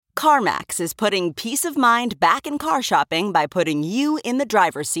CarMax is putting peace of mind back in car shopping by putting you in the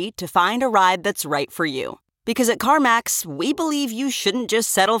driver's seat to find a ride that's right for you. Because at CarMax, we believe you shouldn't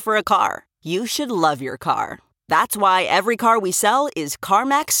just settle for a car. You should love your car. That's why every car we sell is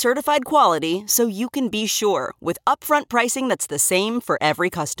CarMax certified quality, so you can be sure with upfront pricing that's the same for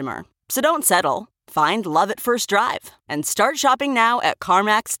every customer. So don't settle. Find love at first drive and start shopping now at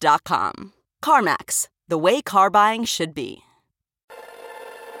CarMax.com. CarMax, the way car buying should be.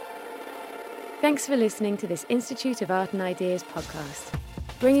 Thanks for listening to this Institute of Art and Ideas podcast,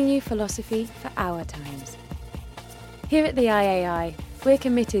 bringing you philosophy for our times. Here at the IAI, we're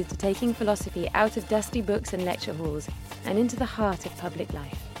committed to taking philosophy out of dusty books and lecture halls and into the heart of public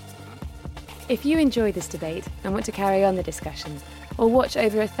life. If you enjoy this debate and want to carry on the discussion, or watch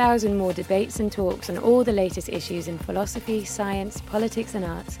over 1,000 more debates and talks on all the latest issues in philosophy, science, politics and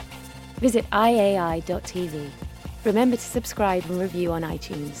arts, visit iai.tv. Remember to subscribe and review on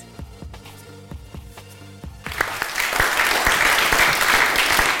iTunes.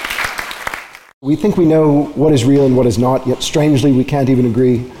 We think we know what is real and what is not, yet strangely we can't even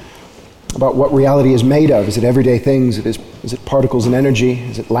agree about what reality is made of. Is it everyday things? Is it particles and energy?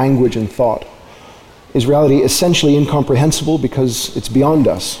 Is it language and thought? Is reality essentially incomprehensible because it's beyond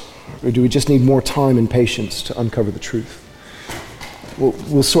us? Or do we just need more time and patience to uncover the truth?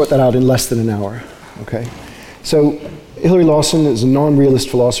 We'll sort that out in less than an hour, okay? So Hilary Lawson is a non-realist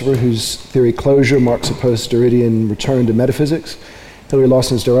philosopher whose theory Closure marks a post-Derridian return to metaphysics. Hilary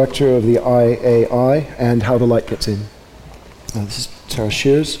Lawson is director of the IAI and How the Light Gets In. This is Sarah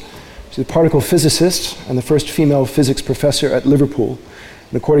Shears. She's a particle physicist and the first female physics professor at Liverpool.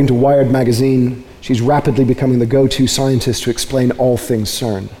 And according to Wired magazine, she's rapidly becoming the go-to scientist to explain all things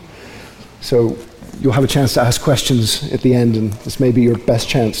CERN. So you'll have a chance to ask questions at the end, and this may be your best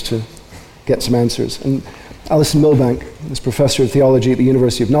chance to get some answers. And Alison Milbank is professor of theology at the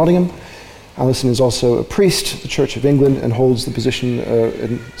University of Nottingham. Alison is also a priest at the Church of England and holds the position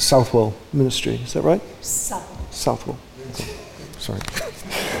in Southwell Ministry. Is that right? Southwell. Okay. Sorry.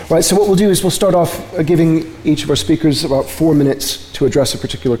 Right, so what we'll do is we'll start off giving each of our speakers about 4 minutes to address a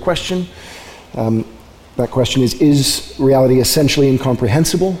particular question. That question is reality essentially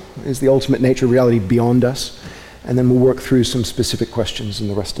incomprehensible? Is the ultimate nature of reality beyond us? And then we'll work through some specific questions in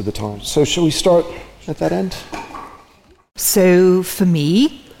the rest of the time. So shall we start at that end? So for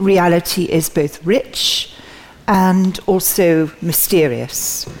me, reality is both rich and also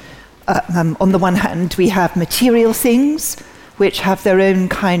mysterious. On the one hand, we have material things which have their own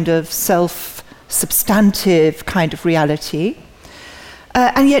kind of self-substantive kind of reality,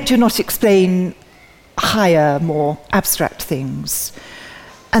 and yet do not explain higher, more abstract things.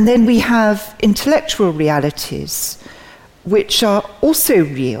 And then we have intellectual realities, which are also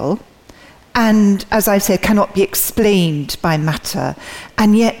real, and, as I said, cannot be explained by matter,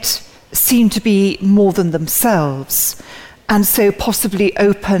 and yet seem to be more than themselves, and so possibly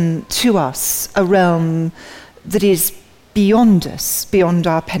open to us a realm that is beyond us, beyond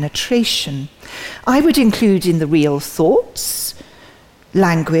our penetration. I would include in the real thoughts,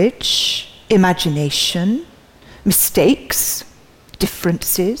 language, imagination, mistakes,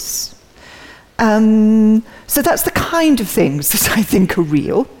 differences. So that's the kind of things that I think are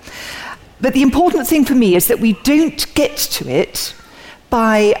real. But the important thing for me is that we don't get to it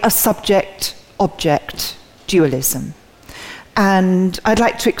by a subject-object dualism. And I'd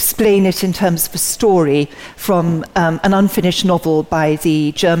like to explain it in terms of a story from an unfinished novel by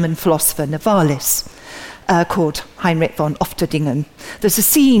the German philosopher Novalis called Heinrich von Ofterdingen. There's a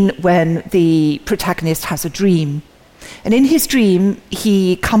scene when the protagonist has a dream. And in his dream,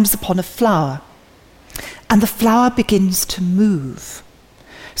 he comes upon a flower. And the flower begins to move.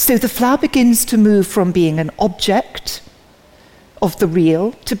 So the flower begins to move from being an object of the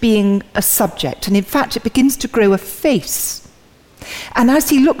real to being a subject. And in fact, it begins to grow a face. And as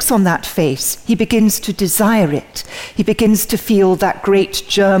he looks on that face, he begins to desire it. He begins to feel that great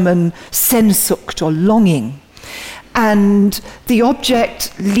German Sehnsucht or longing. And the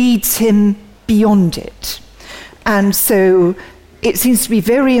object leads him beyond it. And so it seems to be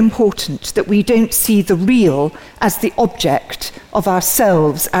very important that we don't see the real as the object of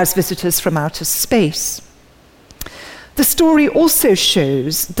ourselves as visitors from outer space. The story also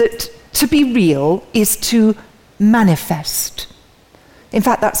shows that to be real is to manifest. In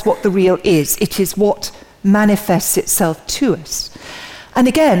fact, that's what the real is. It is what manifests itself to us. And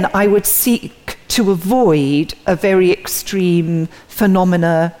again, I would seek to avoid a very extreme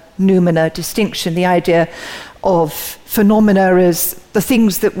phenomena-noumena distinction, the idea of phenomena as the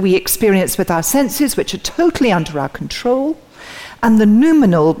things that we experience with our senses, which are totally under our control, and the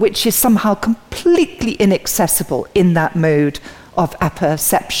noumenal, which is somehow completely inaccessible in that mode of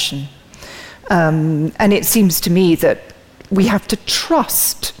apperception. And it seems to me that we have to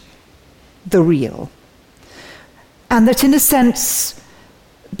trust the real. And that in a sense,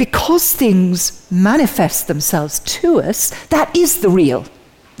 because things manifest themselves to us, that is the real.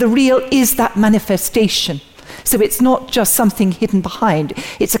 The real is that manifestation. So it's not just something hidden behind,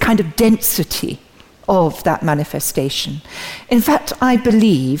 it's a kind of density of that manifestation. In fact, I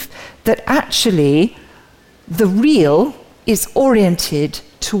believe that actually the real is oriented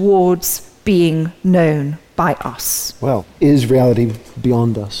towards being known by us. Well, is reality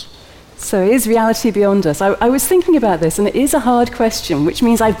beyond us? So is reality beyond us? I was thinking about this, and it is a hard question, which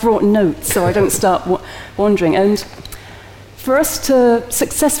means I've brought notes so I don't start wandering. And for us to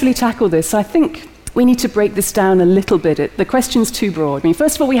successfully tackle this, I think we need to break this down a little bit. The question's too broad. I mean,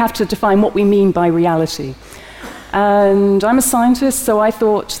 first of all, we have to define what we mean by reality. And I'm a scientist, so I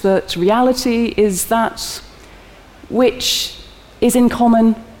thought that reality is that which is in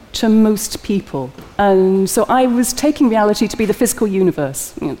common to most people. And so I was taking reality to be the physical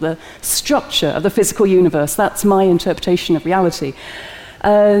universe, the structure of the physical universe. That's my interpretation of reality.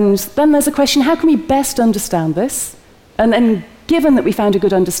 And then there's a question, how can we best understand this? And then, given that we found a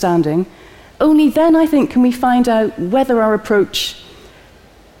good understanding, only then, I think, can we find out whether our approach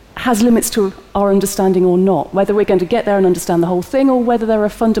has limits to our understanding or not, whether we're going to get there and understand the whole thing, or whether there are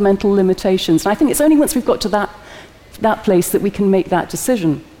fundamental limitations. And I think it's only once we've got to that place that we can make that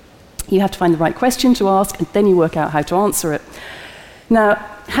decision. You have to find the right question to ask, and then you work out how to answer it. Now,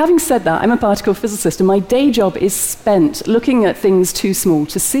 having said that, I'm a particle physicist, and my day job is spent looking at things too small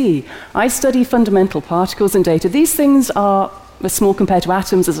to see. I study fundamental particles and data. These things are as small compared to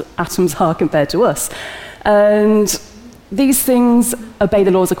atoms as atoms are compared to us. And these things obey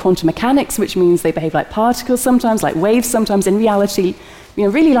the laws of quantum mechanics, which means they behave like particles sometimes, like waves sometimes. In reality,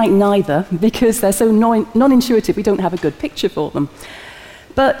 really like neither, because they're so non-intuitive, we don't have a good picture for them.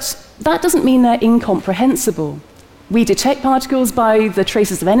 But that doesn't mean they're incomprehensible. We detect particles by the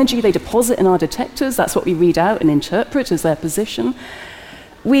traces of energy they deposit in our detectors. That's what we read out and interpret as their position.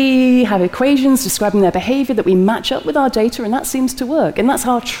 We have equations describing their behavior that we match up with our data, and that seems to work. And that's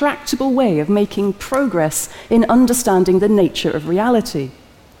our tractable way of making progress in understanding the nature of reality.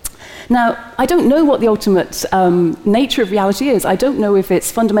 Now, I don't know what the ultimate nature of reality is. I don't know if it's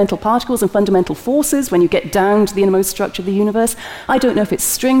fundamental particles and fundamental forces when you get down to the innermost structure of the universe. I don't know if it's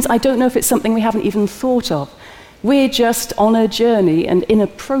strings. I don't know if it's something we haven't even thought of. We're just on a journey and in a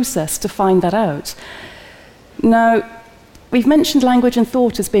process to find that out. Now, we've mentioned language and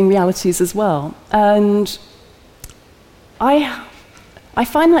thought as being realities as well. And I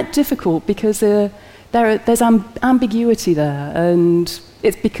find that difficult because there's ambiguity there. And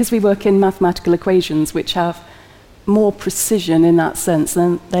it's because we work in mathematical equations which have more precision in that sense,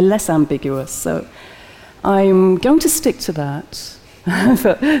 and they're less ambiguous. So I'm going to stick to that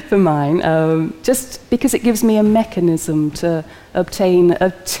for mine, just because it gives me a mechanism to obtain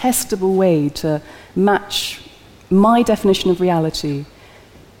a testable way to match my definition of reality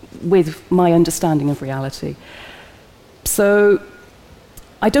with my understanding of reality. So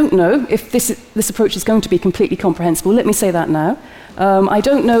I don't know if this approach is going to be completely comprehensible. Let me say that now. I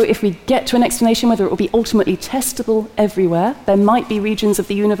don't know if we get to an explanation whether it will be ultimately testable everywhere. There might be regions of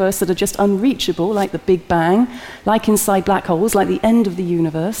the universe that are just unreachable, like the Big Bang, like inside black holes, like the end of the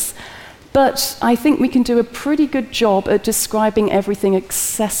universe. But I think we can do a pretty good job at describing everything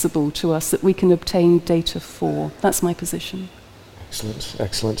accessible to us that we can obtain data for. That's my position. Excellent,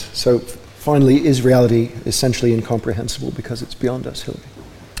 excellent. So finally, is reality essentially incomprehensible because it's beyond us, Hilary?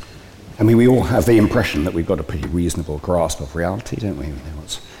 I mean, we all have the impression that we've got a pretty reasonable grasp of reality, don't we?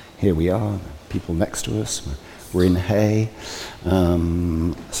 Here we are, people next to us, we're in hay.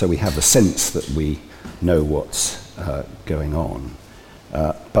 So we have the sense that we know what's going on.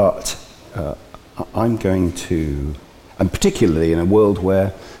 But I'm going to, and particularly in a world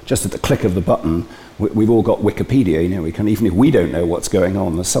where just at the click of the button, we've all got Wikipedia, we can, even if we don't know what's going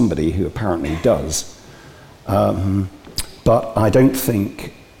on, there's somebody who apparently does. But I don't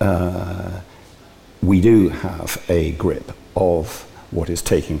think we do have a grip of what is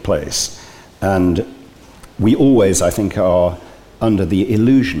taking place. And we always, I think, are under the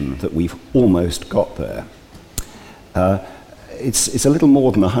illusion that we've almost got there. It's a little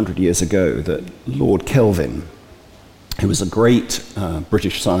more than 100 years ago that Lord Kelvin, who was a great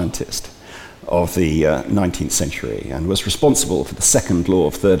British scientist of the 19th century and was responsible for the second law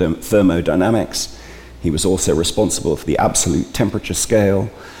of thermodynamics. He was also responsible for the absolute temperature scale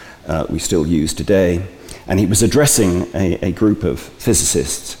we still use today. And he was addressing a group of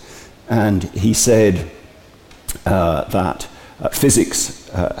physicists, and he said that physics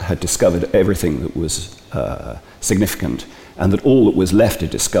had discovered everything that was significant, and that all that was left to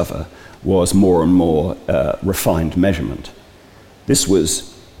discover was more and more refined measurement. This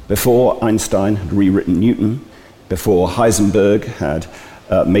was before Einstein had rewritten Newton, before Heisenberg had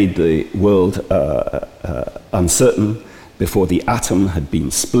made the world uncertain, before the atom had been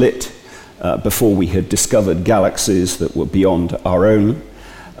split, before we had discovered galaxies that were beyond our own,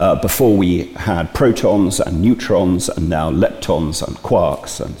 before we had protons and neutrons and now leptons and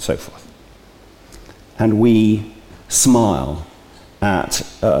quarks and so forth. And we smile at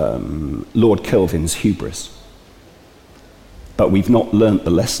Lord Kelvin's hubris. But we've not learnt the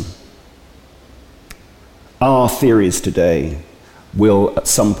lesson. Our theories today will at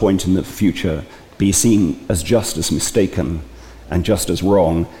some point in the future be seen as just as mistaken and just as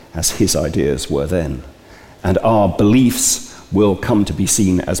wrong as his ideas were then. And our beliefs will come to be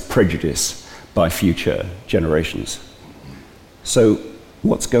seen as prejudice by future generations. So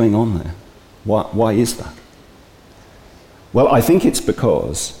what's going on there? Why is that? Well, I think it's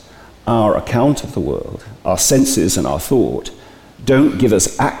because our account of the world, our senses and our thought, don't give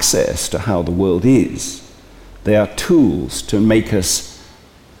us access to how the world is. They are tools to make us,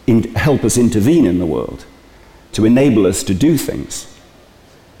 help us intervene in the world, to enable us to do things.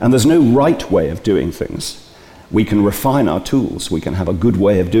 And there's no right way of doing things. We can refine our tools, we can have a good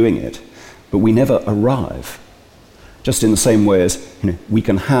way of doing it, but we never arrive. Just in the same way as we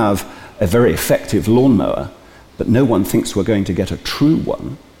can have a very effective lawnmower, but no one thinks we're going to get a true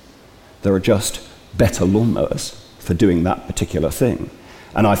one. There are just better lawnmowers for doing that particular thing.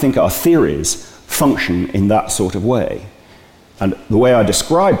 And I think our theories function in that sort of way. And the way I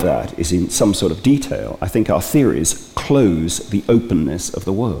describe that is in some sort of detail. I think our theories close the openness of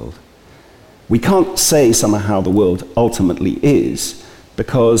the world. We can't say somehow how the world ultimately is,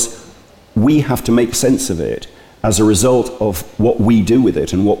 because we have to make sense of it as a result of what we do with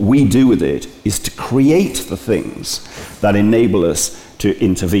it. And what we do with it is to create the things that enable us to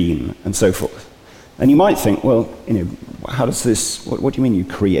intervene and so forth. And you might think, well, how does this, what do you mean you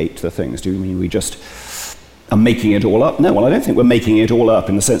create the things? Do you mean we just are making it all up? No, well, I don't think we're making it all up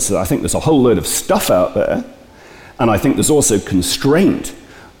in the sense that I think there's a whole load of stuff out there, and I think there's also constraint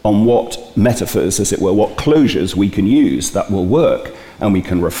on what metaphors, as it were, what closures we can use that will work, and we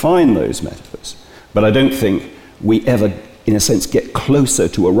can refine those metaphors. But I don't think we ever, in a sense, get closer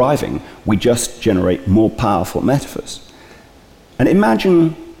to arriving. We just generate more powerful metaphors. And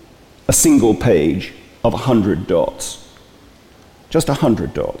imagine a single page of 100 dots. Just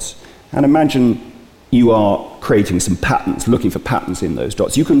 100 dots. And imagine you are creating some patterns, looking for patterns in those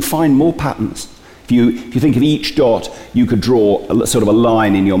dots. You can find more patterns. If you think of each dot, you could draw sort of a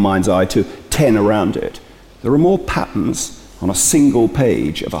line in your mind's eye to 10 around it. There are more patterns on a single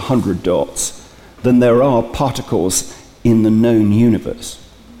page of 100 dots than there are particles in the known universe.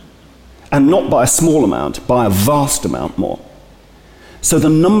 And not by a small amount, by a vast amount more. So the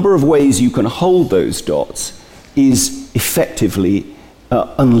number of ways you can hold those dots is effectively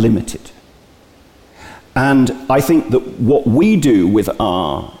unlimited. And I think that what we do with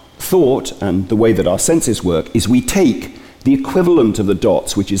our thought and the way that our senses work is we take the equivalent of the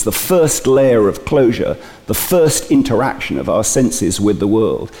dots, which is the first layer of closure, the first interaction of our senses with the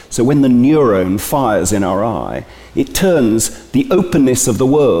world. So when the neuron fires in our eye, it turns the openness of the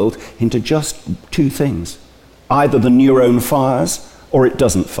world into just two things. Either the neuron fires or it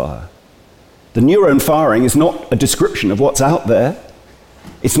doesn't fire. The neuron firing is not a description of what's out there.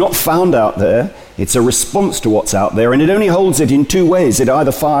 It's not found out there. It's a response to what's out there, and it only holds it in two ways. It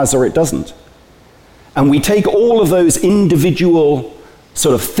either fires or it doesn't. And we take all of those individual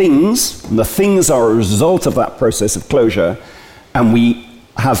sort of things, and the things are a result of that process of closure, and we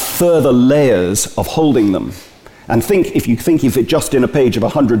have further layers of holding them. And if you think if it just in a page of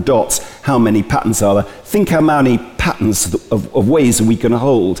 100 dots, how many patterns are there? Think how many patterns of ways we can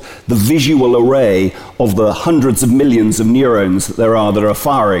hold the visual array of the hundreds of millions of neurons that there are that are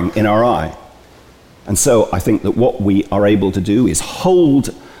firing in our eye. And so I think that what we are able to do is hold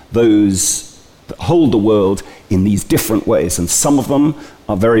the world in these different ways. And some of them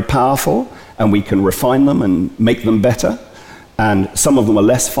are very powerful, and we can refine them and make them better. And some of them are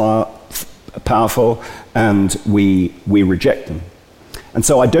less powerful, and we reject them. And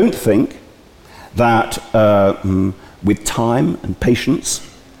so I don't think that with time and patience,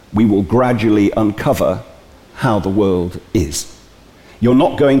 we will gradually uncover how the world is. You're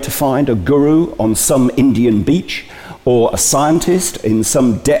not going to find a guru on some Indian beach or a scientist in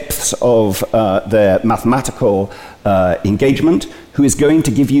some depths of their mathematical engagement who is going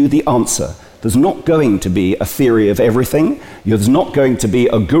to give you the answer. There's not going to be a theory of everything. There's not going to be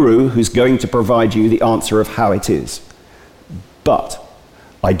a guru who's going to provide you the answer of how it is. But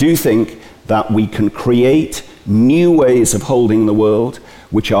I do think that we can create new ways of holding the world,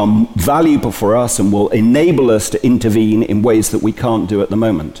 which are valuable for us and will enable us to intervene in ways that we can't do at the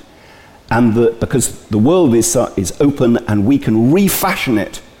moment. And because the world is open and we can refashion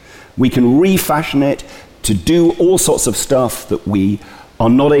it. We can refashion it to do all sorts of stuff that we are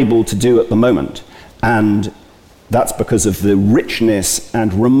not able to do at the moment. And that's because of the richness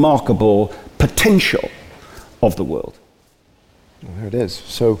and remarkable potential of the world. Well, there it is.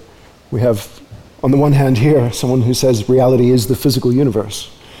 So we have, on the one hand here, someone who says reality is the physical universe.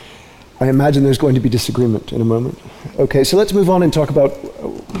 I imagine there's going to be disagreement in a moment. Okay, so let's move on and talk about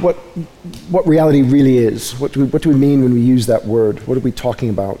what reality really is. What do we mean when we use that word? What are we talking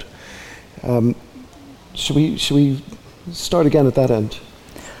about? Should we start again at that end?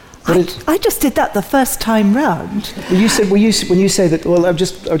 I just did that the first time round. When you say that, well, I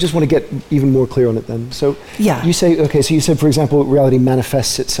just want to get even more clear on it then. So yeah. You say, okay, so you said, for example, reality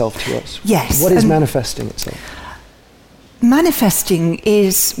manifests itself to us. Yes. What is manifesting itself? Manifesting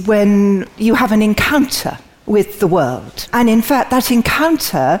is when you have an encounter with the world. And in fact, that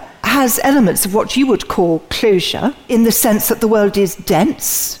encounter has elements of what you would call closure, in the sense that the world is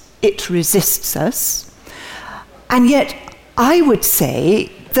dense, it resists us. And yet, I would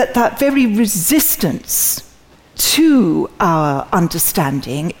say that very resistance to our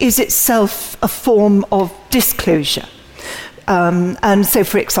understanding is itself a form of disclosure. And so,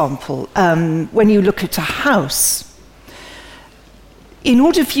 for example, when you look at a house, in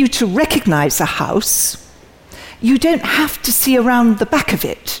order for you to recognize a house, you don't have to see around the back of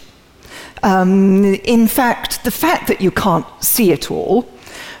it. In fact, the fact that you can't see it all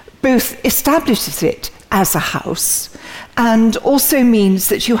both establishes it as a house and also means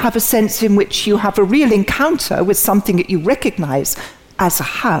that you have a sense in which you have a real encounter with something that you recognize as a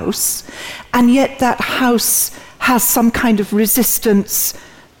house, and yet that house has some kind of resistance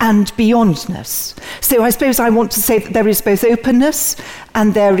and beyondness. So I suppose I want to say that there is both openness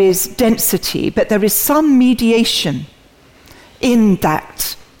and there is density, but there is some mediation in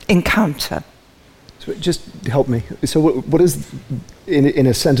that encounter. So just help me. So what is, in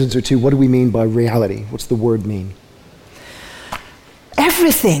a sentence or two, what do we mean by reality? What's the word mean?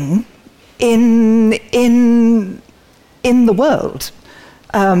 Everything in the world.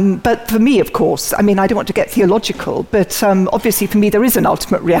 But for me, of course, I mean, I don't want to get theological, but obviously for me there is an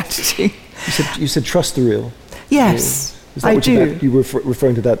ultimate reality. You said trust the real. Yes, is that I what do. You were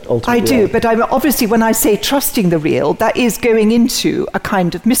referring to that ultimate reality? I do, but obviously when I say trusting the real, that is going into a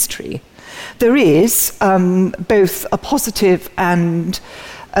kind of mystery. There is both a positive and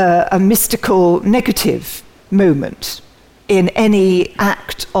a mystical negative moment in any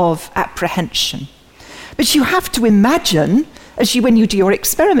act of apprehension. But you have to imagine, when you do your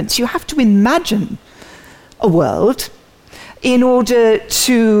experiments, you have to imagine a world in order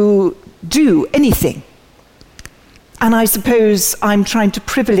to do anything. And I suppose I'm trying to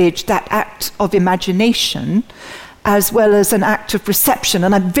privilege that act of imagination as well as an act of reception.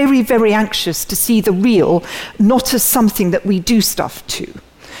 And I'm very, very anxious to see the real not as something that we do stuff to,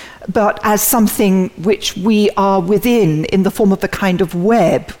 but as something which we are within in the form of a kind of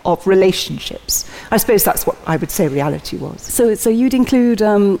web of relationships. I suppose that's what I would say reality was. So you'd include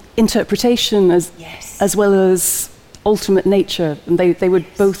interpretation as well as ultimate nature, and they would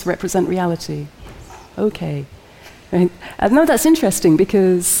both represent reality. Okay. Right. No, that's interesting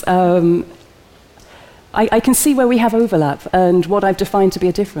because I can see where we have overlap and what I've defined to be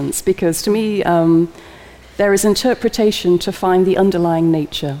a difference, because to me there is interpretation to find the underlying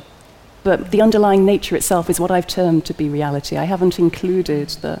nature. But the underlying nature itself is what I've termed to be reality. I haven't included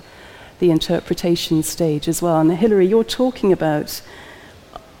the interpretation stage as well. And Hilary, you're talking about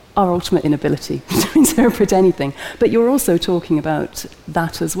our ultimate inability to interpret anything, but you're also talking about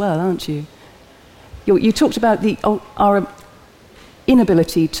that as well, aren't you? You talked about our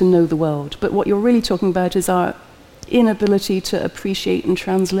inability to know the world, but what you're really talking about is our inability to appreciate and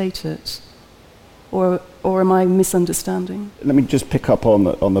translate it. Or am I misunderstanding? Let me just pick up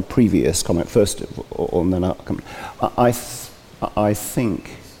on the previous comment first, and then I'll come. I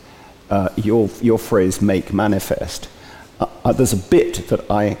think your phrase "make manifest." There's a bit that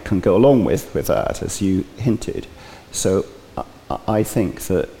I can go along with that, as you hinted. So I think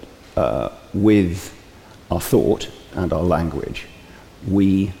that with our thought and our language,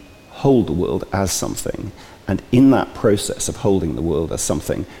 we hold the world as something. And in that process of holding the world as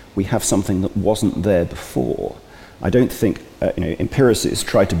something, we have something that wasn't there before. I don't think empiricists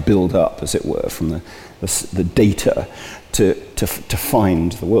try to build up, as it were, from the data to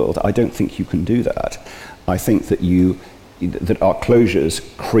find the world. I don't think you can do that. I think that that our closures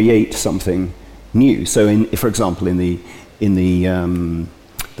create something new. So, for example, in the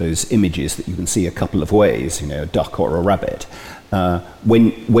those images that you can see a couple of ways, a duck or a rabbit.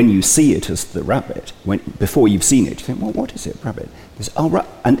 When you see it as the rabbit, before you've seen it, you think, well, what is it, rabbit?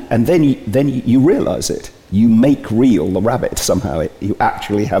 And then you realise it. You make real the rabbit somehow. You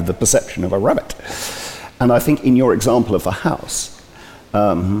actually have the perception of a rabbit. And I think in your example of the house,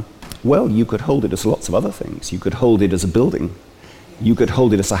 well, you could hold it as lots of other things. You could hold it as a building. You could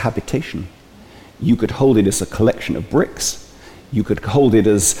hold it as a habitation. You could hold it as a collection of bricks. You could hold it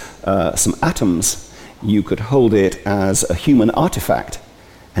as some atoms. You could hold it as a human artifact.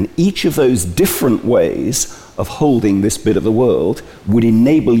 And each of those different ways of holding this bit of the world would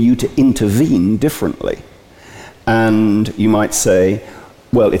enable you to intervene differently. And you might say,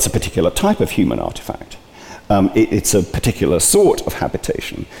 well, it's a particular type of human artifact. It's a particular sort of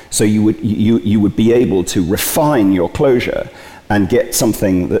habitation. So you would be able to refine your closure and get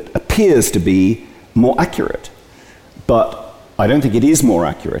something that appears to be more accurate. But I don't think it is more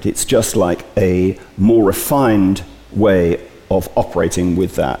accurate. It's just like a more refined way of operating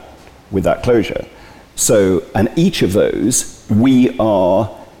with that closure. So, and each of those, we are,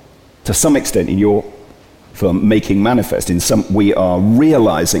 to some extent, in your firm, making manifest. We are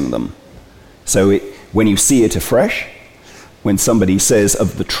realizing them. So when you see it afresh, when somebody says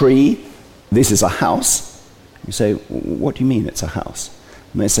of the tree, this is a house, you say, what do you mean it's a house?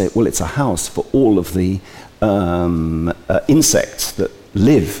 And they say, well, it's a house for all of the insects that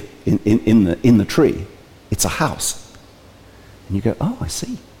live in the tree. It's a house. And you go, oh, I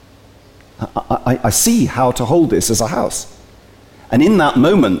see. I see how to hold this as a house. And in that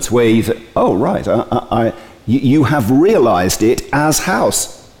moment where you think, oh, right, you have realized it as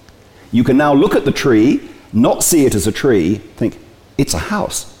house. You can now look at the tree, not see it as a tree, think, it's a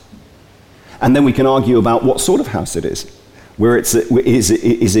house. And then we can argue about what sort of house it is. Where is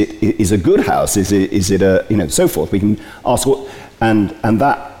it a good house? Is it a, so forth. We can ask what, and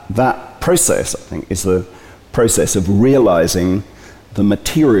that process, I think, is the process of realizing the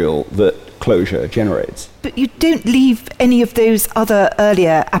material that closure generates. But you don't leave any of those other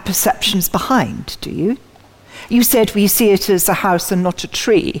earlier apperceptions behind, do you? You said we see it as a house and not a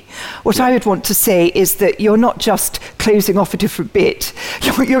tree. What I would want to say is that you're not just closing off a different bit,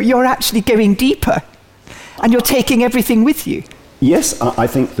 you're actually going deeper. And you're taking everything with you. Yes, I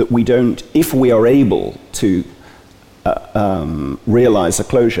think that we don't, if we are able to realize a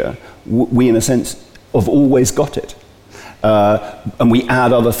closure, we in a sense have always got it. And we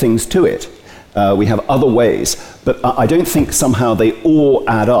add other things to it. We have other ways, but I don't think somehow they all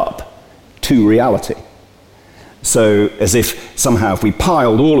add up to reality. So as if somehow if we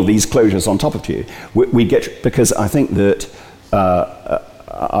piled all of these closures on top of you, we get, because I think that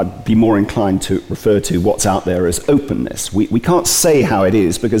I'd be more inclined to refer to what's out there as openness. We can't say how it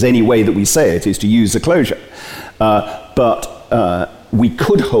is, because any way that we say it is to use a closure. But we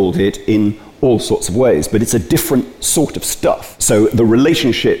could hold it in all sorts of ways, but it's a different sort of stuff. So the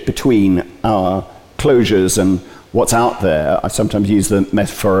relationship between our closures and what's out there, I sometimes use the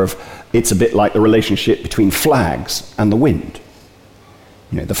metaphor of it's a bit like the relationship between flags and the wind.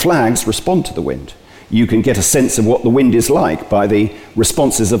 The flags respond to the wind. You can get a sense of what the wind is like by the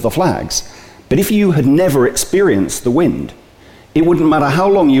responses of the flags. But if you had never experienced the wind, it wouldn't matter how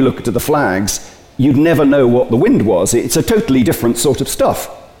long you looked at the flags, you'd never know what the wind was. It's a totally different sort of stuff.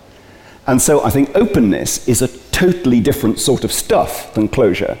 And so I think openness is a totally different sort of stuff than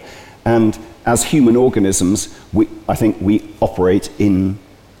closure. And as human organisms, I think we operate in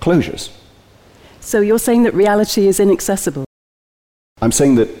closures. So you're saying that reality is inaccessible? I'm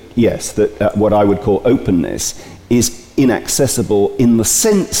saying that, yes, that what I would call openness is inaccessible in the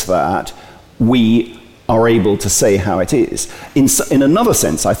sense that we are able to say how it is. In another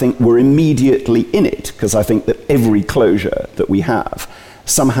sense, I think we're immediately in it, because I think that every closure that we have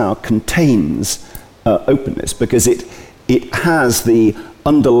somehow contains openness, because it has the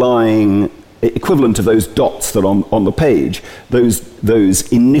underlying equivalent of those dots that on the page,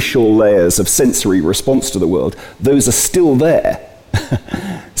 those initial layers of sensory response to the world, those are still there.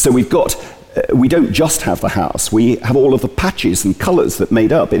 So we don't just have the house, we have all of the patches and colours that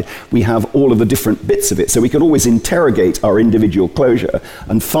made up it. We have all of the different bits of it, so we can always interrogate our individual closure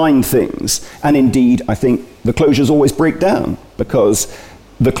and find things. And indeed, I think the closures always break down, because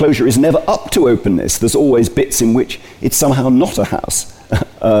the closure is never up to openness. There's always bits in which it's somehow not a house.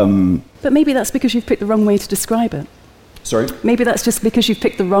 But maybe that's because you've picked the wrong way to describe it. Sorry? Maybe that's just because you've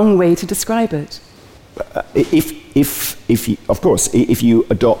picked the wrong way to describe it. If you, of course, if you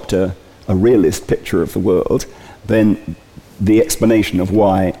adopt a realist picture of the world, then the explanation of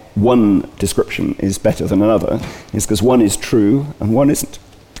why one description is better than another is because one is true and one isn't.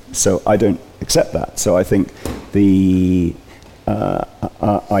 So I don't accept that. So I think the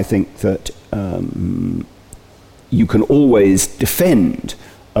I think that you can always defend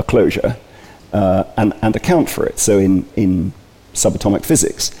a closure and account for it. So in subatomic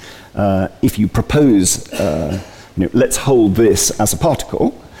physics, if you propose, let's hold this as a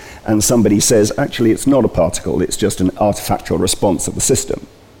particle, and somebody says, actually, it's not a particle, it's just an artifactual response of the system.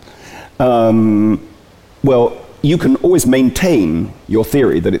 Well, you can always maintain your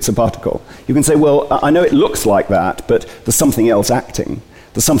theory that it's a particle. You can say, well, I know it looks like that, but there's something else acting.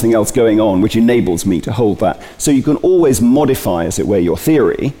 There's something else going on which enables me to hold that. So you can always modify, as it were, your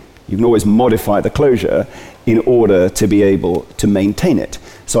theory. You can always modify the closure in order to be able to maintain it.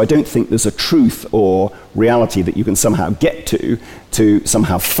 So I don't think there's a truth or reality that you can somehow get to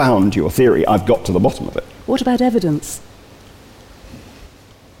somehow found your theory. I've got to the bottom of it. What about evidence?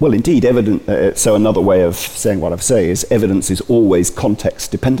 Well, indeed, so another way of saying what I've said is evidence is always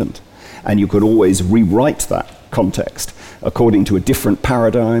context dependent. And you could always rewrite that context according to a different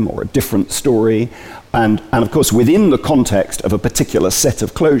paradigm or a different story. And of course, within the context of a particular set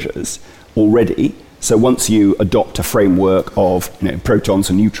of closures already, so once you adopt a framework of protons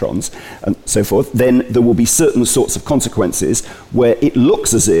and neutrons and so forth, then there will be certain sorts of consequences where it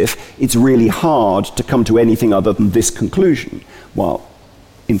looks as if it's really hard to come to anything other than this conclusion. Well,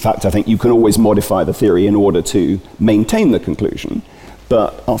 in fact, I think you can always modify the theory in order to maintain the conclusion,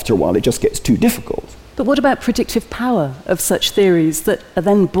 but after a while it just gets too difficult. But what about predictive power of such theories that are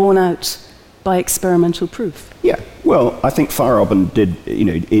then borne out by experimental proof? Yeah, well, I think Feyerabend did,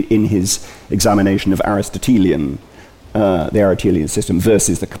 in his examination of the Aristotelian system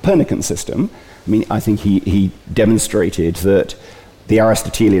versus the Copernican system, I think he demonstrated that the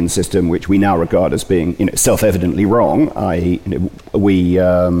Aristotelian system, which we now regard as being self-evidently wrong, i.e.,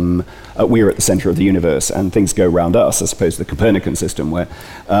 we're at the center of the universe and things go round us, as opposed to the Copernican system where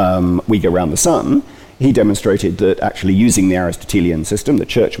we go round the sun. He demonstrated that actually using the Aristotelian system, the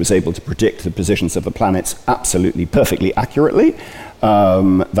Church was able to predict the positions of the planets absolutely perfectly accurately,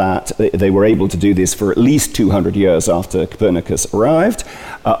 that they were able to do this for at least 200 years after Copernicus arrived.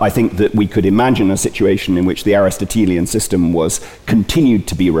 I think that we could imagine a situation in which the Aristotelian system was continued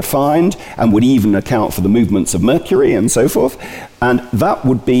to be refined and would even account for the movements of Mercury and so forth. And that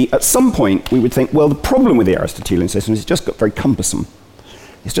would be, at some point, we would think, well, the problem with the Aristotelian system is it just got very cumbersome.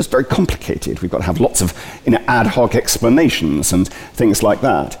 It's just very complicated. We've got to have lots of ad hoc explanations and things like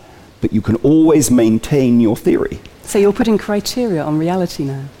that. But you can always maintain your theory. So you're putting criteria on reality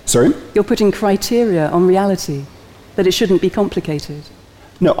now? Sorry? You're putting criteria on reality, that it shouldn't be complicated?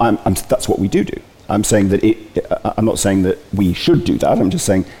 No, that's what we do. I'm saying that I'm not saying that we should do that. I'm just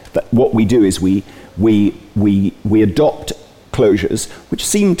saying that what we do is we adopt closures which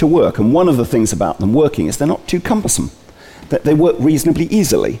seem to work. And one of the things about them working is they're not too cumbersome. That they work reasonably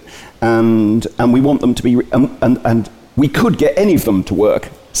easily, and we want them to be, and we could get any of them to work,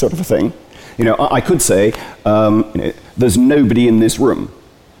 sort of a thing. I could say, there's nobody in this room.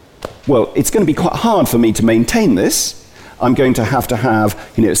 Well, it's going to be quite hard for me to maintain this. I'm going to have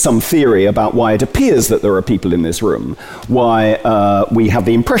some theory about why it appears that there are people in this room, why we have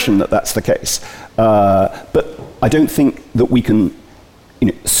the impression that that's the case. But I don't think that we can,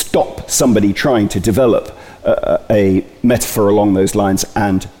 stop somebody trying to develop a metaphor along those lines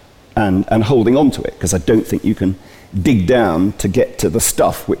and holding on to it, because I don't think you can dig down to get to the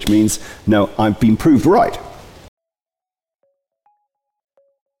stuff, which means, no, I've been proved right.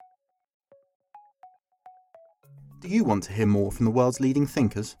 Do you want to hear more from the world's leading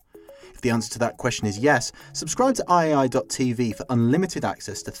thinkers? If the answer to that question is yes, subscribe to iai.tv for unlimited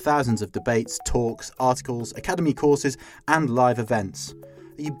access to thousands of debates, talks, articles, academy courses, and live events.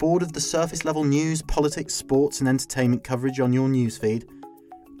 Are you bored of the surface-level news, politics, sports and entertainment coverage on your newsfeed?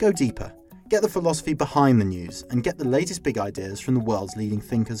 Go deeper. Get the philosophy behind the news and get the latest big ideas from the world's leading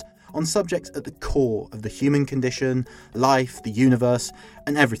thinkers on subjects at the core of the human condition, life, the universe,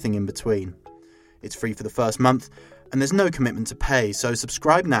 and everything in between. It's free for the first month, and there's no commitment to pay, so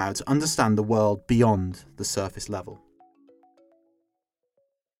subscribe now to understand the world beyond the surface level.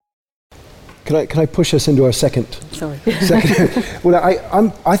 Can I push us into our second? Sorry. Well,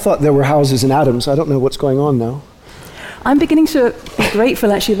 I thought there were houses and atoms. I don't know what's going on now. I'm beginning to be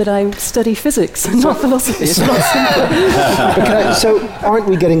grateful, actually, that I study physics and not philosophy. It's a lot simpler. So aren't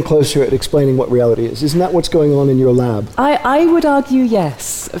we getting closer at explaining what reality is? Isn't that what's going on in your lab? I would argue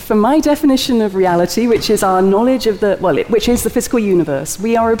yes. For my definition of reality, which is our knowledge of which is the physical universe,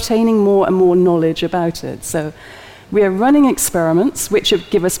 we are obtaining more and more knowledge about it. So we are running experiments which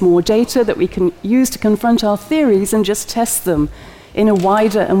give us more data that we can use to confront our theories and just test them in a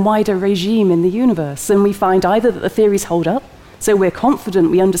wider and wider regime in the universe. And we find either that the theories hold up, so we're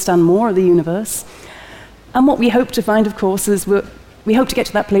confident we understand more of the universe, And what we hope to find, of course, is we hope to get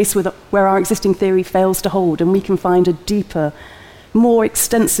to that place where our existing theory fails to hold and we can find a deeper, more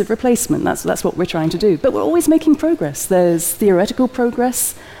extensive replacement. That's what we're trying to do. But we're always making progress. There's theoretical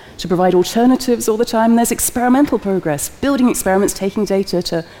progress to provide alternatives all the time. There's experimental progress, building experiments, taking data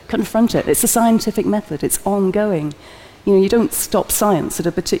to confront it. It's a scientific method. It's ongoing. You don't stop science at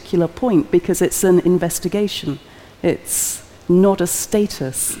a particular point because it's an investigation. It's not a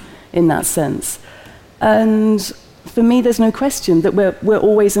status in that sense. And for me, there's no question that we're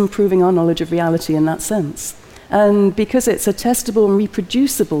always improving our knowledge of reality in that sense. And because it's a testable and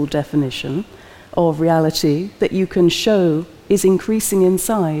reproducible definition of reality that you can show is increasing in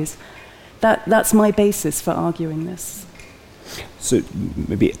size, that's my basis for arguing this. So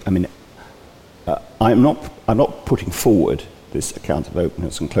maybe, I'm not putting forward this account of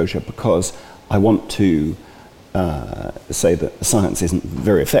openness and closure because I want to say that science isn't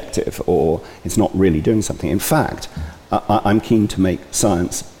very effective or it's not really doing something. In fact, I'm keen to make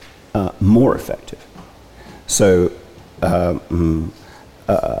science more effective. So I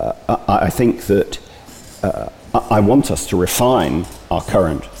think that I want us to refine our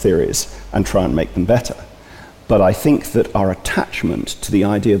current theories and try and make them better. But I think that our attachment to the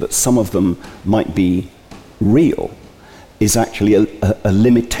idea that some of them might be real is actually a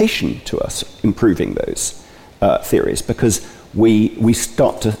limitation to us improving those theories, because we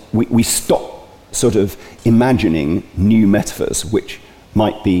stop sort of imagining new metaphors which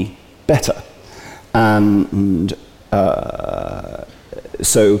might be better. And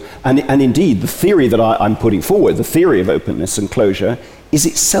indeed, the theory that I'm putting forward, the theory of openness and closure, is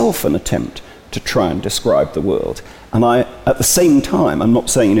itself an attempt to try and describe the world. And at the same time, I'm not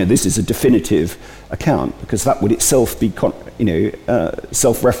saying this is a definitive account, because that would itself be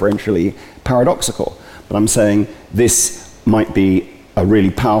self-referentially paradoxical. But I'm saying this might be a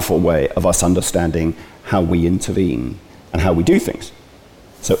really powerful way of us understanding how we intervene and how we do things.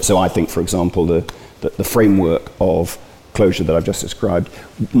 So I think, for example, the framework of closure that I've just described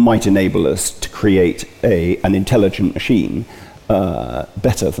might enable us to create an intelligent machine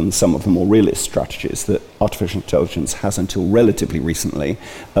better than some of the more realist strategies that artificial intelligence has until relatively recently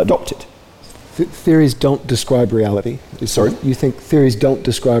adopted. Theories don't describe reality. Sorry? You think theories don't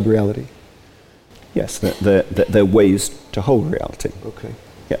describe reality? Yes, they're ways to hold reality. Okay.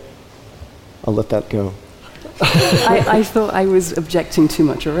 Yeah. I'll let that go. I thought I was objecting too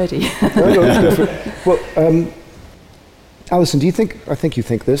much already. No, well, Alison, I think you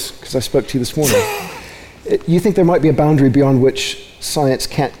think this, because I spoke to you this morning. You think there might be a boundary beyond which science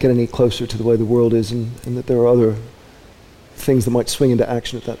can't get any closer to the way the world is, and that there are other things that might swing into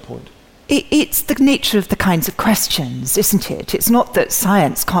action at that point? It's the nature of the kinds of questions, isn't it? It's not that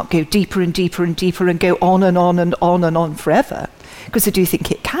science can't go deeper and deeper and deeper and go on and on and on and on forever, because I do think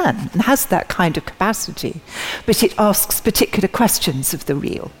it can and has that kind of capacity. But it asks particular questions of the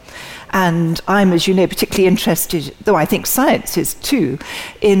real. And I'm, as you know, particularly interested, though I think science is too,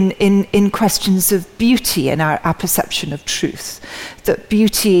 in questions of beauty and our perception of truth. That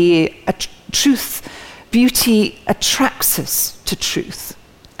beauty attracts us to truth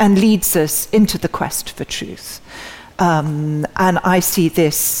and leads us into the quest for truth. And I see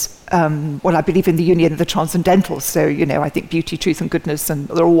this, I believe in the union of the transcendental, so, I think beauty, truth, and goodness, and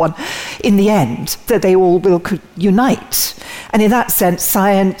they're all one. In the end, that they all will unite. And in that sense,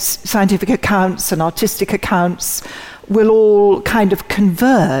 scientific accounts and artistic accounts will all kind of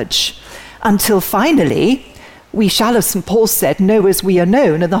converge until finally we shall, as St. Paul said, know as we are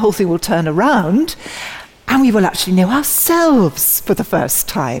known, and the whole thing will turn around, and we will actually know ourselves for the first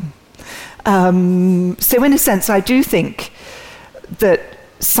time. So in a sense, I do think that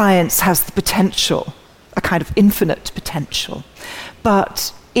science has the potential, a kind of infinite potential,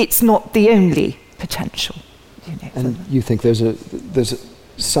 but it's not the only potential. And you think there's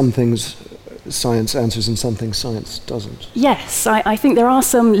some things science answers and some things science doesn't? Yes, I think there are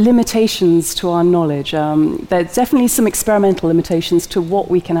some limitations to our knowledge. There's definitely some experimental limitations to what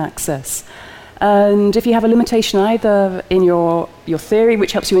we can access. And if you have a limitation either in your theory,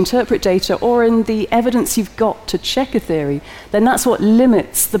 which helps you interpret data, or in the evidence you've got to check a theory, then that's what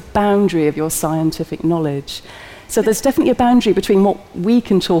limits the boundary of your scientific knowledge. So there's definitely a boundary between what we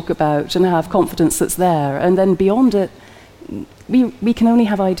can talk about and have confidence that's there, and then beyond it, we can only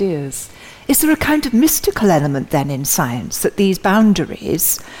have ideas. Is there a kind of mystical element then in science, that these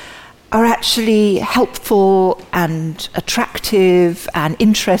boundaries are actually helpful and attractive and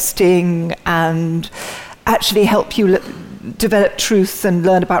interesting and actually help you develop truth and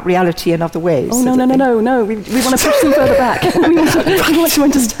learn about reality in other ways? Oh, no. We want to push them further back. we want to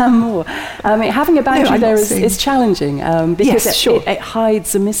understand more. Having a boundary there is challenging because it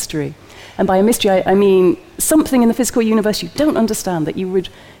hides a mystery. And by a mystery, I mean something in the physical universe you don't understand that you would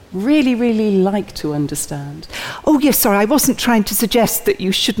really, really like to understand. Oh, yes, sorry, I wasn't trying to suggest that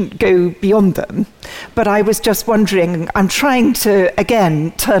you shouldn't go beyond them, but I was just wondering, I'm trying to,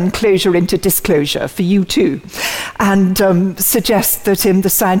 again, turn closure into disclosure for you too, and suggest that in the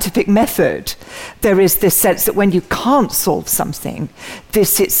scientific method, there is this sense that when you can't solve something,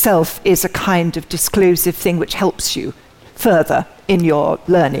 this itself is a kind of disclosive thing which helps you further in your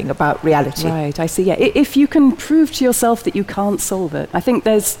learning about reality. Right, I see, yeah. If you can prove to yourself that you can't solve it, I think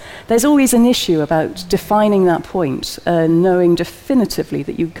there's always an issue about defining that point, knowing definitively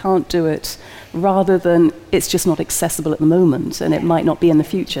that you can't do it, rather than it's just not accessible at the moment and it might not be in the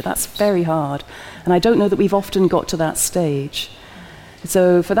future. That's very hard. And I don't know that we've often got to that stage.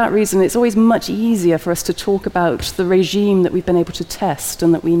 So for that reason, it's always much easier for us to talk about the regime that we've been able to test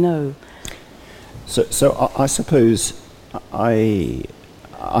and that we know. So I suppose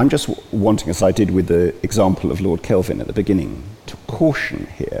I'm just wanting, as I did with the example of Lord Kelvin at the beginning, to caution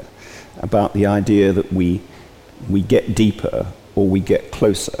here about the idea that we get deeper or we get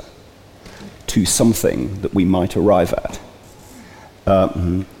closer to something that we might arrive at.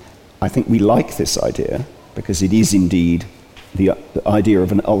 I think we like this idea because it is indeed the idea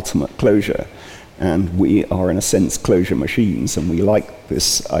of an ultimate closure, and we are in a sense closure machines, and we like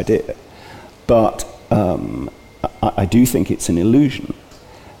this idea. But I do think it's an illusion,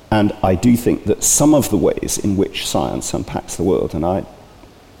 and I do think that some of the ways in which science unpacks the world, and I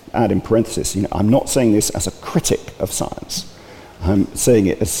add in parenthesis, I'm not saying this as a critic of science. I'm saying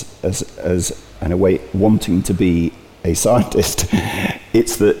it as in a way wanting to be a scientist.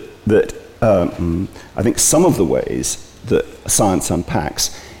 It's that I think some of the ways that science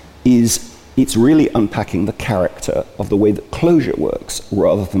unpacks it's really unpacking the character of the way that closure works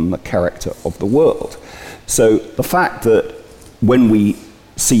rather than the character of the world. So the fact that when we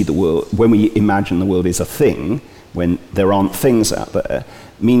see the world, when we imagine the world is a thing, when there aren't things out there,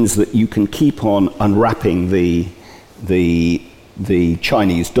 means that you can keep on unwrapping the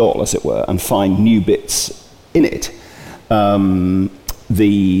Chinese doll, as it were, and find new bits in it. And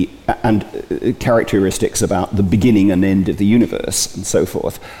characteristics about the beginning and end of the universe and so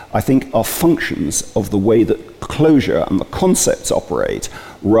forth, I think are functions of the way that closure and the concepts operate,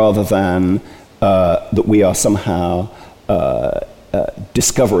 rather than that we are somehow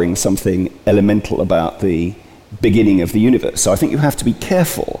discovering something elemental about the beginning of the universe. So I think you have to be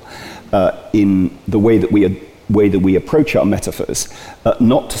careful in the way that we approach our metaphors,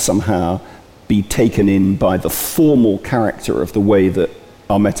 not to somehow be taken in by the formal character of the way that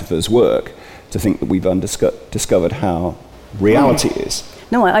our metaphors work, to think that we've discovered how reality is.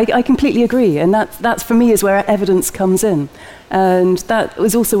 No, I completely agree, and that's for me is where evidence comes in. And that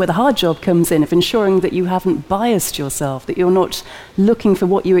is also where the hard job comes in, of ensuring that you haven't biased yourself, that you're not looking for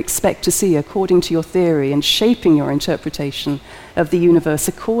what you expect to see according to your theory and shaping your interpretation of the universe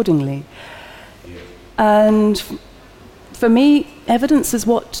accordingly. And for me, evidence is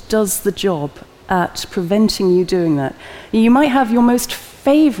what does the job at preventing you doing that. You might have your most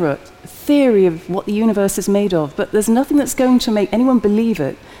favorite theory of what the universe is made of, but there's nothing that's going to make anyone believe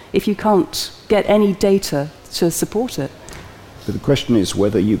it if you can't get any data to support it. But the question is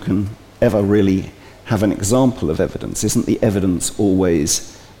whether you can ever really have an example of evidence. Isn't the evidence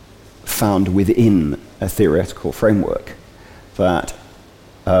always found within a theoretical framework? That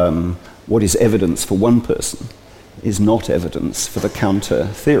what is evidence for one person is not evidence for the counter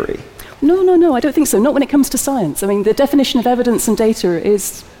theory. No, I don't think so. Not when it comes to science. I mean, the definition of evidence and data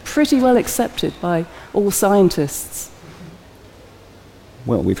is pretty well accepted by all scientists.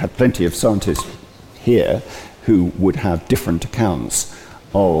 Well, we've had plenty of scientists here who would have different accounts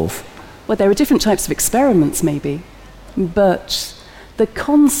of... Well, there are different types of experiments, maybe, but the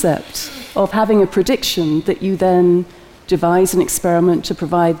concept of having a prediction that you then devise an experiment to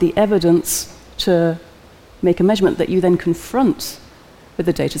provide the evidence to make a measurement that you then confront with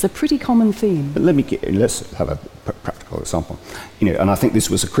the data is a pretty common theme. But let's have a practical example. And I think this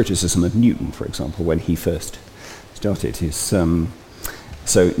was a criticism of Newton, for example, when he first started his...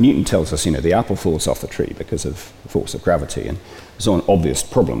 So Newton tells us, the apple falls off the tree because of the force of gravity, and there's an obvious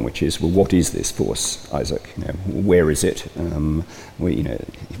problem, which is, well, what is this force, Isaac? Where is it? We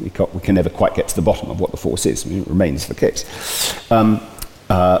can never quite get to the bottom of what the force is. It remains the case.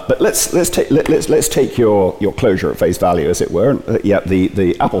 But let's take your closure at face value, as it were.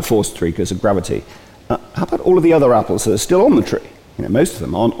 The apple falls the tree because of gravity. How about all of the other apples that are still on the tree? Most of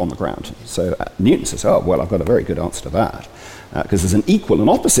them aren't on the ground. So Newton says, oh, well, I've got a very good answer to that. Because there's an equal and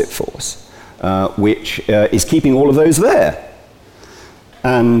opposite force, which is keeping all of those there.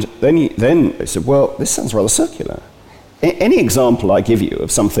 And then they said, well, this sounds rather circular. any example I give you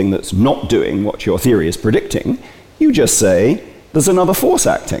of something that's not doing what your theory is predicting, you just say, there's another force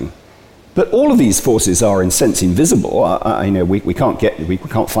acting. But all of these forces are, in a sense, invisible. We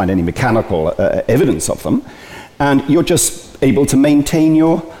can't find any mechanical evidence of them. And you're just able to maintain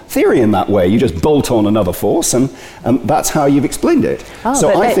your theory in that way. You just bolt on another force, and that's how you've explained it.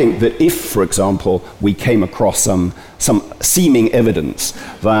 So I think that if, for example, we came across some seeming evidence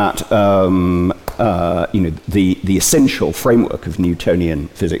that the essential framework of Newtonian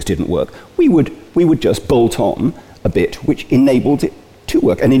physics didn't work, we would just bolt on a bit which enabled it to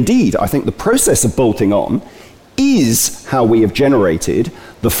work. And indeed, I think the process of bolting on is how we have generated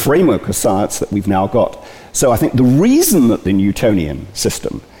the framework of science that we've now got. So I think the reason that the Newtonian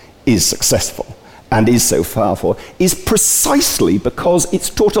system is successful and is so powerful is precisely because it's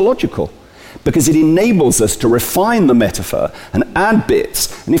tautological, because it enables us to refine the metaphor and add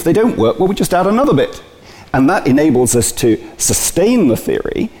bits, and if they don't work, well, we just add another bit. And that enables us to sustain the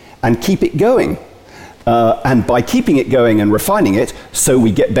theory and keep it going. And by keeping it going and refining it, so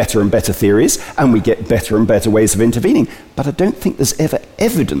we get better and better theories, and we get better and better ways of intervening. But I don't think there's ever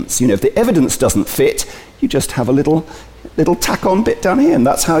evidence. If the evidence doesn't fit, you just have a little tack-on bit down here, and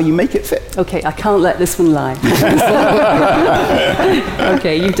that's how you make it fit. Okay, I can't let this one lie.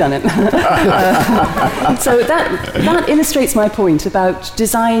 Okay, you've done it. So that illustrates my point about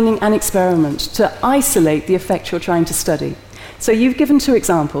designing an experiment to isolate the effect you're trying to study. So you've given two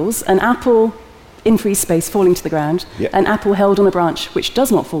examples, an apple in free space falling to the ground, an apple held on a branch which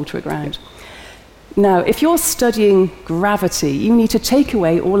does not fall to the ground. Now, if you're studying gravity, you need to take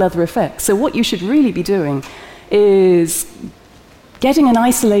away all other effects. So what you should really be doing is getting an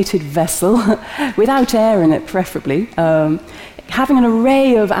isolated vessel, without air in it preferably, having an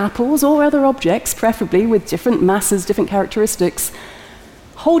array of apples or other objects, preferably with different masses, different characteristics,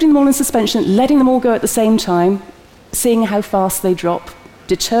 holding them all in suspension, letting them all go at the same time, seeing how fast they drop,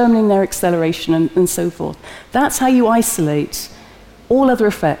 determining their acceleration, and so forth. That's how you isolate all other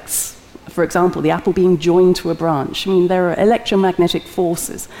effects. For example, the apple being joined to a branch. There are electromagnetic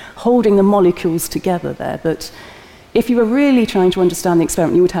forces holding the molecules together there that, if you were really trying to understand the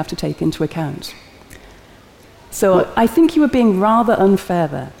experiment, you would have to take into account. So I think you were being rather unfair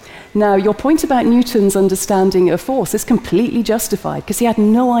there. Now, your point about Newton's understanding of force is completely justified, because he had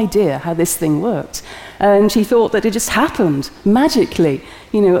no idea how this thing worked. And he thought that it just happened magically.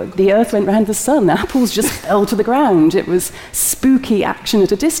 The Earth went round the sun, the apples just fell to the ground. It was spooky action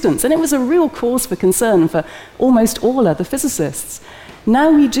at a distance. And it was a real cause for concern for almost all other physicists. Now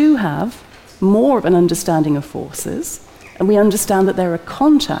we do have more of an understanding of forces, and we understand that there are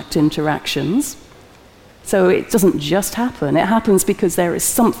contact interactions. So it doesn't just happen. It happens because there is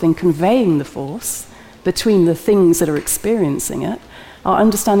something conveying the force between the things that are experiencing it. Our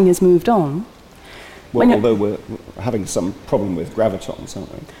understanding has moved on. Well, although we're having some problem with gravitons,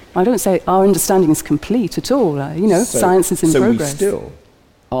 aren't we? I don't say our understanding is complete at all. Science is in progress. So we still,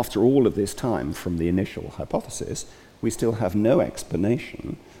 after all of this time from the initial hypothesis, we still have no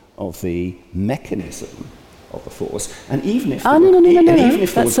explanation of the mechanism of the force. And even if there were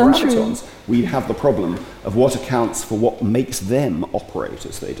gravitons, we have the problem of what accounts for what makes them operate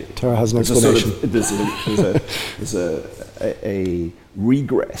as they do. Tara has an explanation. There's a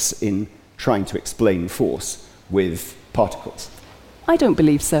regress in trying to explain force with particles. I don't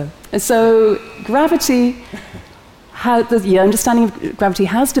believe so. So gravity, the understanding of gravity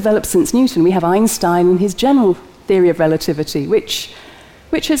has developed since Newton. We have Einstein and his general theory of relativity, which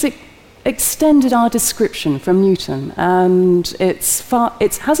has extended our description from Newton, and it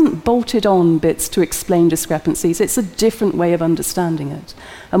hasn't bolted on bits to explain discrepancies. It's a different way of understanding it,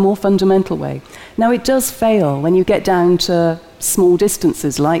 a more fundamental way. Now, it does fail when you get down to small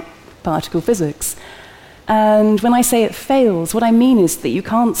distances like particle physics. And when I say it fails, what I mean is that you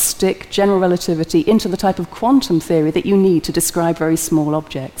can't stick general relativity into the type of quantum theory that you need to describe very small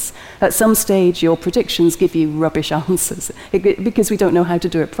objects. At some stage, your predictions give you rubbish answers because we don't know how to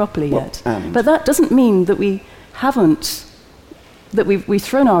do it properly yet. But that doesn't mean that we've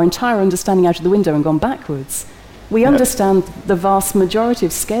thrown our entire understanding out of the window and gone backwards. We understand the vast majority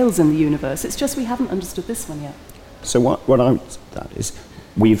of scales in the universe. It's just we haven't understood this one yet. So what I would say is,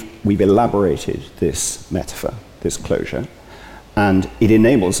 we've elaborated this metaphor, this closure, and it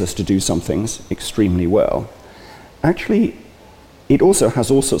enables us to do some things extremely well. Actually, it also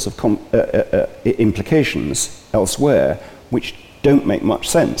has all sorts of implications elsewhere which don't make much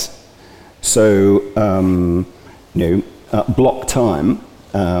sense. So, block time,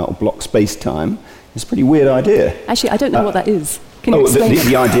 or block space-time, is a pretty weird idea. Actually, I don't know what that is. Can you explain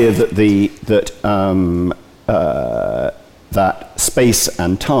the idea that space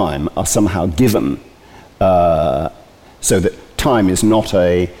and time are somehow given So that time is not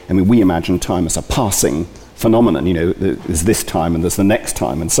we imagine time as a passing phenomenon, there's this time and there's the next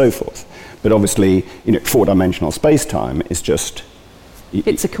time and so forth. But obviously, four-dimensional space-time is just...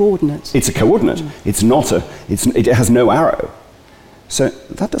 It's a coordinate. It's a coordinate. It's not it has no arrow. So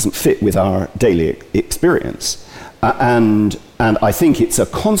that doesn't fit with our daily experience. And I think it's a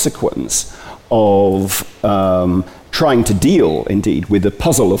consequence of trying to deal, indeed, with the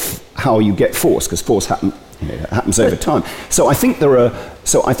puzzle of how you get force, because force happens over time. So I think there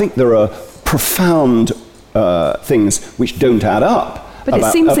are profound things which don't add up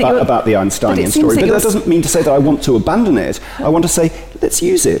about the Einsteinian story. But that doesn't mean to say that I want to abandon it. I want to say, let's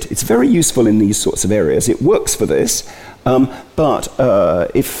use it. It's very useful in these sorts of areas. It works for this. But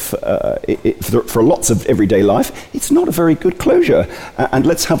for lots of everyday life, it's not a very good closure. And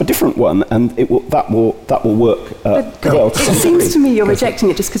let's have a different one, and that will work well. It seems to me you're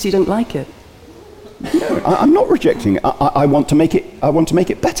rejecting it just because you don't like it. No, I'm not rejecting it. I want to make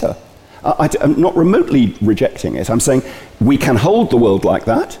it better. I'm not remotely rejecting it. I'm saying we can hold the world like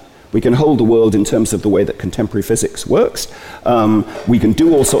that. We can hold the world in terms of the way that contemporary physics works. We can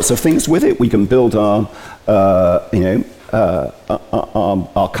do all sorts of things with it. We can build our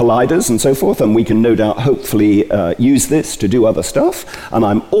colliders and so forth, and we can no doubt hopefully use this to do other stuff. And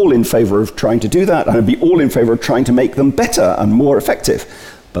I'm all in favor of trying to do that, and I'd be all in favor of trying to make them better and more effective.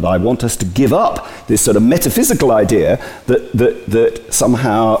 But I want us to give up this sort of metaphysical idea that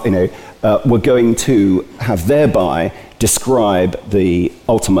somehow we're going to have thereby describe the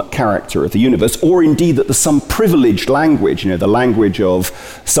ultimate character of the universe, or indeed that there's some privileged language, the language of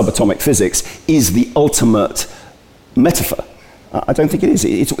subatomic physics, is the ultimate metaphor. I don't think it is.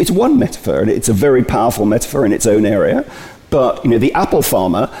 It's one metaphor, and it's a very powerful metaphor in its own area. But the apple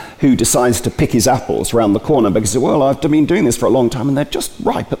farmer who decides to pick his apples around the corner because, well, I've been doing this for a long time and they're just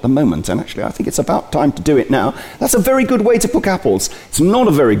ripe at the moment, and actually I think it's about time to do it now. That's a very good way to pick apples. It's not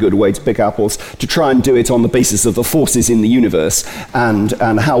a very good way to pick apples to try and do it on the basis of the forces in the universe and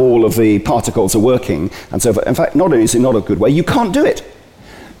how all of the particles are working and so forth. In fact, not only is it not a good way, you can't do it.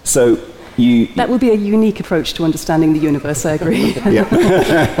 So that would be a unique approach to understanding the universe, I agree.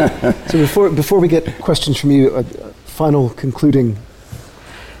 So before we get questions from you, final concluding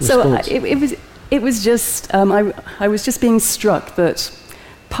response. So it was just I was just being struck that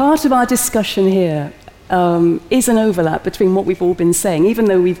part of our discussion here is an overlap between what we've all been saying, even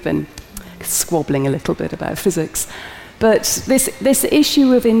though we've been squabbling a little bit about physics. But this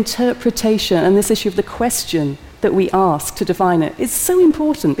issue of interpretation and this issue of the question that we ask to define it is so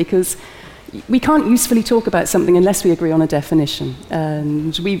important, because we can't usefully talk about something unless we agree on a definition.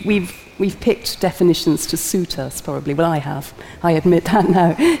 And we've picked definitions to suit us, probably. Well, I have. I admit that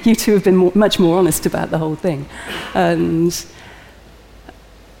now. You two have been much more honest about the whole thing. And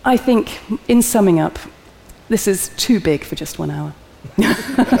I think, in summing up, this is too big for just 1 hour.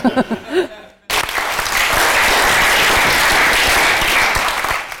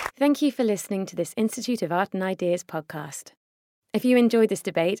 Thank you for listening to this Institute of Art and Ideas podcast. If you enjoyed this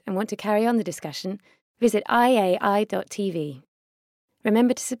debate and want to carry on the discussion, visit iai.tv.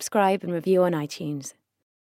 Remember to subscribe and review on iTunes.